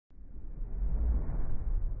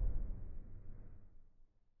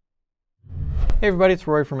Hey everybody, it's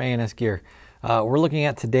Roy from ANSgear. We're looking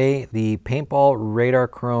at today the paintball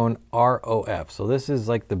RADARchron ROF. So this is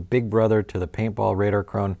like the big brother to the paintball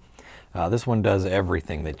RADARchron. This one does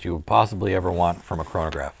everything that you would possibly ever want from a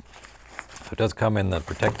chronograph. So it does come in the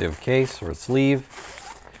protective case or sleeve.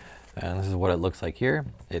 And this is what it looks like here.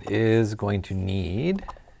 It is going to need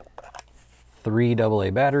 3 AA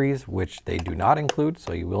batteries, which they do not include,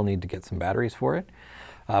 so you will need to get some batteries for it.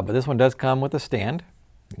 But this one does come with a stand.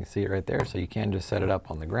 You can see it right there, so you can just set it up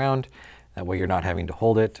on the ground. That way you're not having to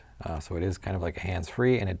hold it. So it is kind of like a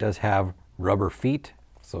hands-free, and it does have rubber feet,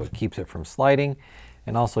 so it keeps it from sliding.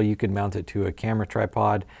 And also you could mount it to a camera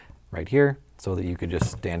tripod right here so that you could just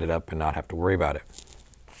stand it up and not have to worry about it.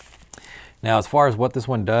 Now, as far as what this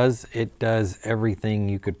one does, it does everything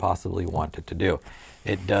you could possibly want it to do.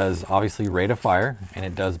 It does obviously rate of fire, and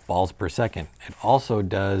it does balls per second. It also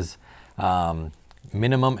does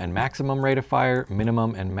minimum and maximum rate of fire,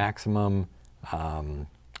 minimum and maximum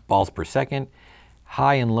balls per second,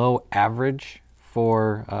 high and low average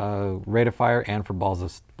for rate of fire, and for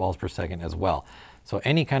balls per second as well. So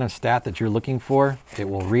any kind of stat that you're looking for, it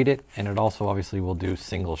will read it, and it also obviously will do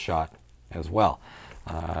single shot as well.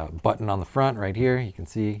 Button on the front right here, you can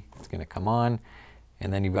see it's going to come on,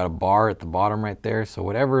 and then you've got a bar at the bottom right there. So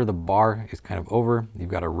whatever the bar is kind of over, you've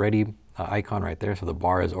got a ready icon right there. So the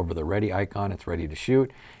bar is over the ready icon, it's ready to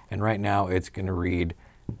shoot, and right now it's going to read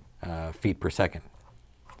feet per second.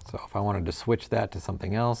 So if I wanted to switch that to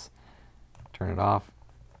something else, turn it off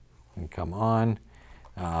and come on,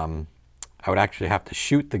 I would actually have to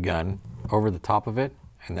shoot the gun over the top of it,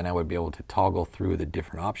 and then I would be able to toggle through the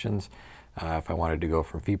different options. If I wanted to go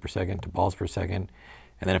from feet per second to balls per second.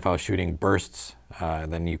 And then if I was shooting bursts,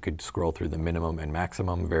 then you could scroll through the minimum and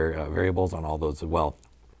maximum variables on all those as well.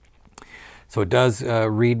 So it does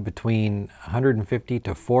read between 150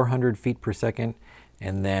 to 400 feet per second,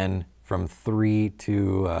 and then from 3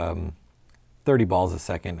 to 30 balls a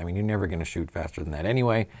second. I mean, you're never going to shoot faster than that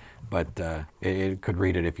anyway, but it could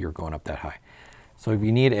read it if you're going up that high. So if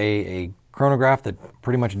you need a chronograph that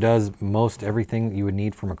pretty much does most everything you would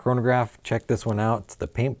need from a chronograph, check this one out. It's the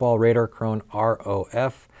paintball RADARchron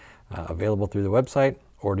ROF, available through the website.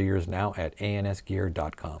 Order yours now at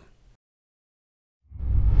ANSgear.com.